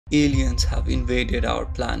Aliens have invaded our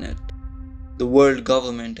planet. The world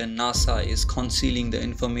government and NASA is concealing the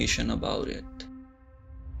information about it.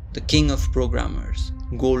 The king of programmers,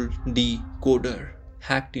 Gold D. Coder,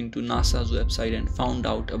 hacked into NASA's website and found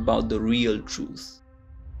out about the real truth.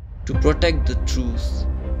 To protect the truth,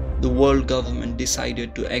 the world government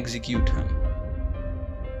decided to execute him.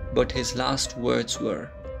 But his last words were,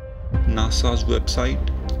 NASA's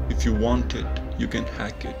website, if you want it, you can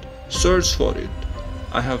hack it. Search for it.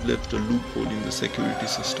 I have left a loophole in the security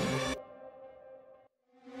system.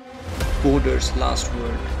 Coder's last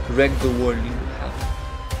word wrecked the world into havoc.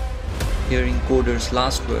 Hearing Coder's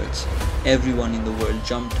last words, everyone in the world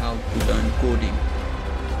jumped out to learn coding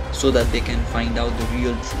so that they can find out the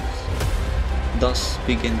real truth. Thus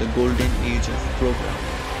began the golden age of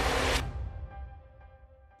programming.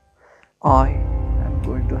 I am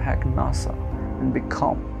going to hack NASA and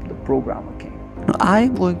become the programmer king.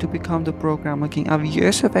 I'm going to become the programmer king. I have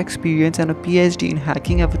years of experience and a PhD in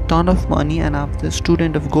hacking. I have a ton of money and I'm the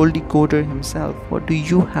student of Goldie Coder himself. What do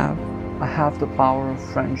you have? I have the power of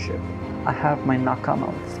friendship. I have my nakama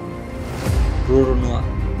with me.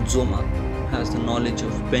 Joma has the knowledge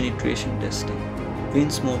of penetration testing.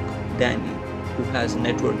 Winsmoke Danny, who has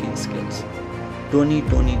networking skills. Tony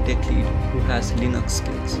TechLead, who has Linux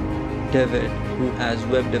skills. DevEd, who has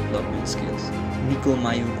web development skills. Nico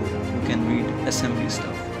Mayuko, who can read assembly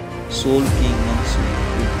stuff. Soul King Mansoor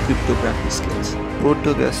with cryptography skills.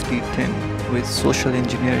 Tim with social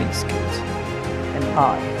engineering skills. And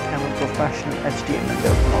I am a professional HTML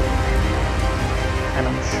developer. And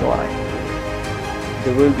I'm shy.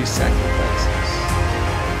 There will be sacrifices.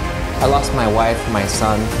 I lost my wife, my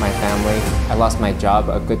son, my family. I lost my job,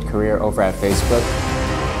 a good career over at Facebook.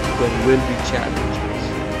 There will be challenges.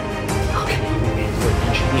 How can you be an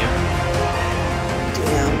engineer?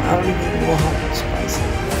 Damn, I don't even know how to spice it.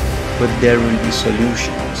 But there will be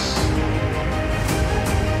solutions.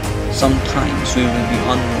 Sometimes we will be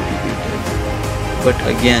unmotivated, but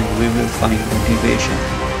again we will find motivation.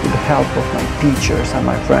 With the help of my teachers and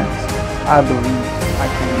my friends, I believe I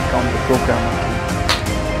can become the programmer king.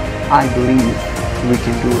 I believe we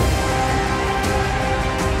can do it.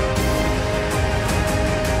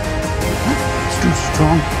 It's too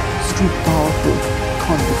strong, it's too powerful,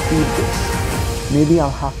 can't defeat this. Maybe I'll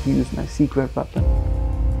have to use my secret weapon.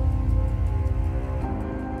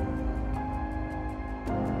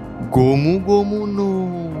 Gomu Gomu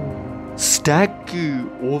no Stack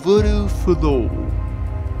Overflow.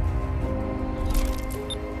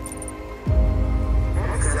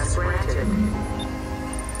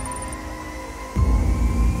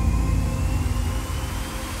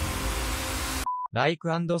 Like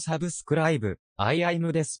and subscribe. I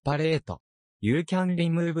am desperate. You can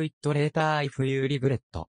remove it later if you regret.